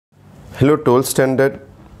Hello 12th standard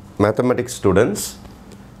mathematics students.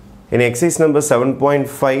 In exercise number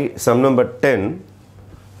 7.5 sum number 10,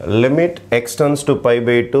 limit x turns to pi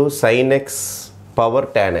by 2 sin x power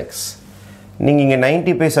tan x. நீங்கள் இங்கே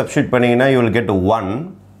 90 by substitute பண்ணிங்கன்னா you will get 1.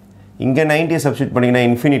 இங்கே 90 substitute பண்ணிங்கன்னா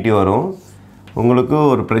infinity வரும். உங்களுக்கு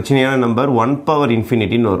ஒரு பிரச்சனையான number 1 power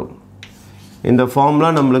infinity வரும். இந்த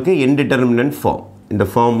ஃபார்முலா நம்மளுக்கு indeterminate form. இந்த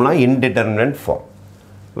ஃபார்முலா indeterminate form.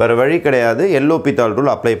 வேறு வழி கிடையாது. எல்ஓபித்தால்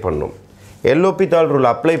ரூல் அப்ளை பண்ணணும். எல்ஓபித்தால் ரூல்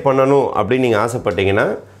அப்ளை பண்ணணும் அப்படின்னு நீங்கள் ஆசைப்பட்டீங்கன்னா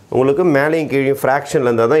உங்களுக்கு மேலேயும் கீழே ஃப்ராக்ஷனில்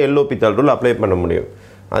இருந்தால் தான் எல்ஓபித்தால் ரூல் அப்ளை பண்ண முடியும்.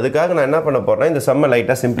 அதுக்காக நான் என்ன பண்ண போகிறேன், இந்த சம்மை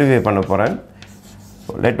லைட்டாக சிம்பிளிஃபை பண்ண போகிறேன்.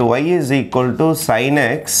 Let y is equal to sin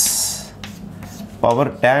x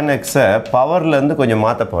power tan x-ஐ பவர்லேருந்து கொஞ்சம்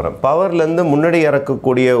மாற்ற போகிறேன். பவர்லேருந்து முன்னாடி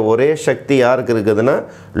இறக்கக்கூடிய ஒரே சக்தி யாருக்கு இருக்குதுன்னா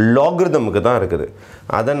லாகிரிதமுக்கு தான் இருக்குது.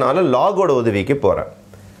 அதனால் லாகோட உதவிக்கு போகிறேன்.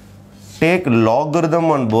 Take logarithm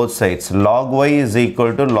on both sides. Log y is equal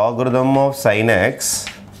to logarithm of sin x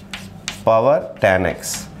power tan x.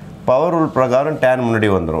 Power rule பிரகாரம் tan முன்னாடி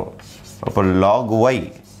வந்துரும். அப்போ log y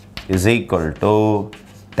is equal to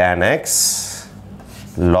tan x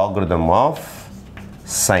logarithm of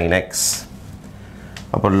sin x.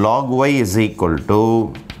 அப்போ log y is equal to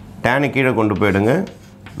tan கீழே கொண்டு போயிடுங்க.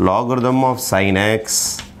 Logarithm of sin x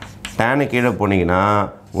tan கீழே போனீங்கன்னா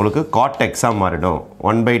உங்களுக்கு cot x மாறிடும்.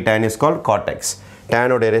 1 by tan is called cot x.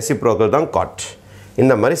 tan ஓட reciprocal தான் cot.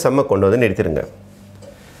 இந்த மாதிரி சம்மை கொண்டு வந்து நிறுத்திடுங்க.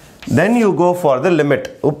 Then you go for the limit.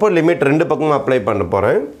 இப்போ லிமிட் ரெண்டு பக்கமும் அப்ளை பண்ண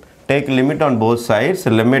போகிறேன். Take limit on both sides.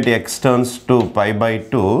 Limit x turns to pi by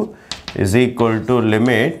 2 is equal to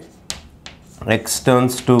limit x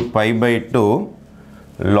turns to pi by 2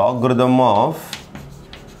 logarithm of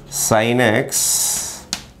sin x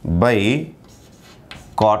by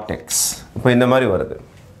cot x. இப்போ இந்த மாதிரி வருது.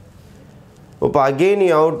 இப்போ again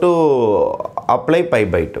you have to apply pi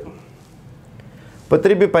by 2. இப்போ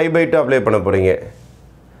திருப்பி pi by 2 apply பண்ண போகிறீங்க.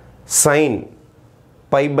 sin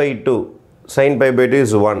pi by 2 sin pi by 2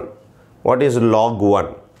 is 1. What is log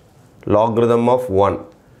 1? Logarithm of 1.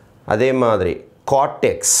 அதே மாதிரி cot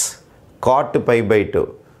x cot pi by 2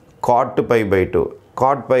 cot pi by 2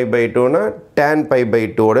 cot pi by 2 னா tan pi by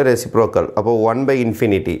 2 ஓட reciprocal. அப்போ 1 by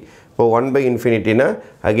infinity. இப்போ 1 by infinity னா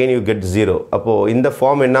again you get 0. அப்போ இந்த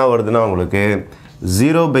form என்ன வருதுன்னா உங்களுக்கு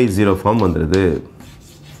 0 by 0 ஃபார்ம் வந்துடுது.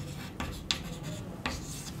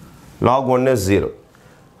 log 1 is 0.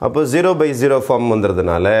 அப்போ 0 by 0 ஃபார்ம்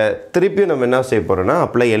வந்துடுறதுனால திருப்பி நம்ம என்ன செய்ய போகிறோம்னா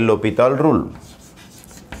apply L'Hopital rule.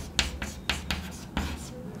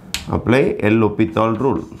 apply L'Hopital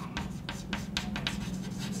rule.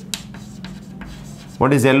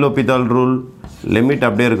 what is L'Hopital rule? Limit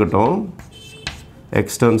அப்படியே இருக்கட்டும். x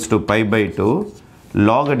turns to pi by 2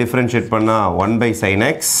 log differentiate பண்ணா 1 by sin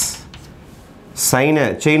x sin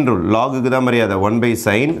chain rule log க்கு தான் மரியாதை 1 by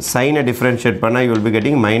sin differentiate பண்ணா you will be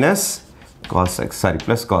getting minus cos x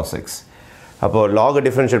plus cos x. அப்போ log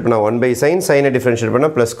differentiate பண்ணா 1 by sin differentiate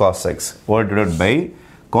பண்ணா plus cos x whole divided by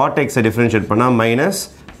cot x differentiate பண்ணா minus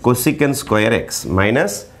cosecant square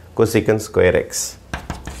x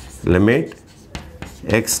limit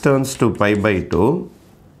x turns to pi by 2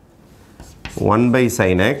 1 by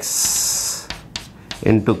sin x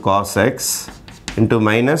into cos x into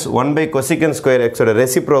minus 1 by cosecant square x oda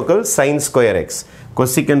reciprocal sin square x.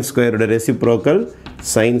 Cosecant square oda reciprocal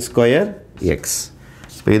sin square x.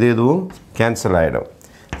 So இதுவும் cancel ஆயிடும்.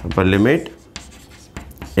 அப்போ limit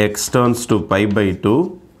x turns to pi by 2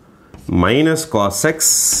 minus cos x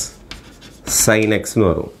sin x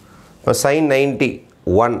வரும். இப்போ sin 90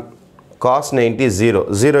 1 cos 90 0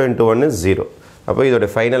 0 into 1 is 0. அப்போ இதோட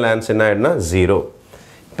final answer என்ன ஆகிடுனா 0.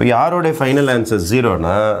 இப்போ யாரோட ஃபைனல் ஆன்சர்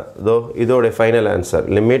 0னா இதோட final answer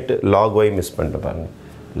limit log y miss பண்ணிட்டு பாருங்க.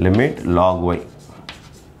 லிமிட் log y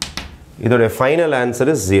இதோட ஃபைனல்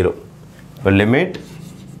ஆன்சர் இஸ் 0. இப்போ limit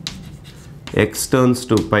x turns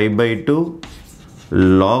to pi by 2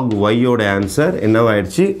 log y ஓட ஆன்சர்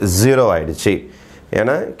என்னவாயிடுச்சு 0 ஆயிடுச்சு.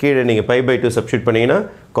 ஏன்னா கீழே நீங்கள் pi by 2 சப்ஸ்டியூட் பண்ணிங்கன்னா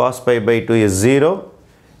cos pi by 2 is 0.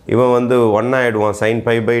 இவன் வந்து 1 ஆகிடுவான் sin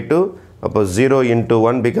pi by 2. அப்போ 0 into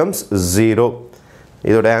 1 becomes 0.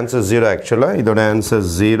 இதோட ஆன்சர் 0 ஆக்சுவலாக. இதோட ஆன்சர்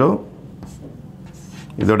 0.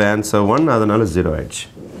 இதோட ஆன்சர் 1. அதனால் 0 ஆயிடுச்சு.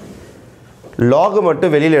 லாக்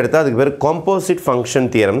மட்டும் வெளியில் எடுத்தால் அதுக்கு பேர் காம்போசிட் ஃபங்க்ஷன்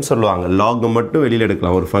தியரம் சொல்லுவாங்க. லாக் மட்டும் வெளியில்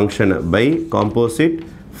எடுக்கலாம் ஒரு ஃபங்க்ஷனை by composite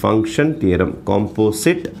function theorem.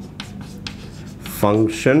 Composite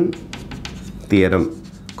function theorem.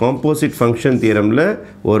 Composite function தியரமில்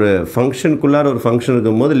ஒரு ஃபங்க்ஷனுக்குள்ளார ஒரு ஃபங்க்ஷன்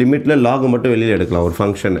இருக்கும்போது லிமிட்டில் லாக் மட்டும் வெளியில் எடுக்கலாம் ஒரு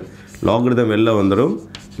ஃபங்க்ஷனை. logarithm வெளில வந்துடும்.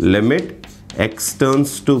 limit x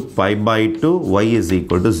turns to pi by 2 y is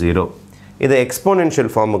equal to 0. இதை எக்ஸ்போனென்ஷியல்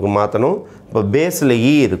ஃபார்முக்கு மாற்றணும். இப்போ பேஸில்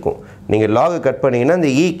e இருக்கும். நீங்கள் log கட் பண்ணிங்கன்னா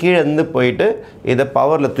இந்த e கீழே இருந்து போயிட்டு இதை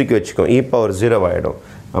பவரில் தூக்கி வச்சுக்கோம் e பவர் 0 ஆகிடும்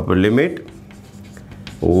அப்போ limit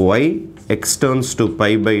y x turns to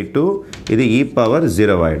pi by 2 இது e power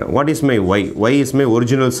 0 ஆகிடும் what is my y? y is my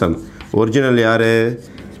original sum original யாரு?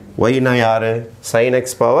 y na யாரு? sin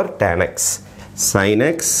x power tan x sin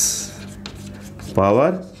x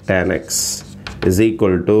power tan x is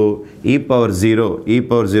equal to e power 0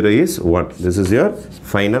 is 1 this is your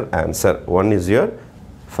final answer 1 is your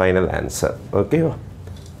final answer okay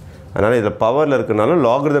அதனால இதில் பவரில் இருக்கனால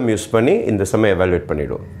logarithm use பண்ணி இந்த சம்மை evaluate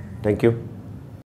பண்ணிடுவோம் thank you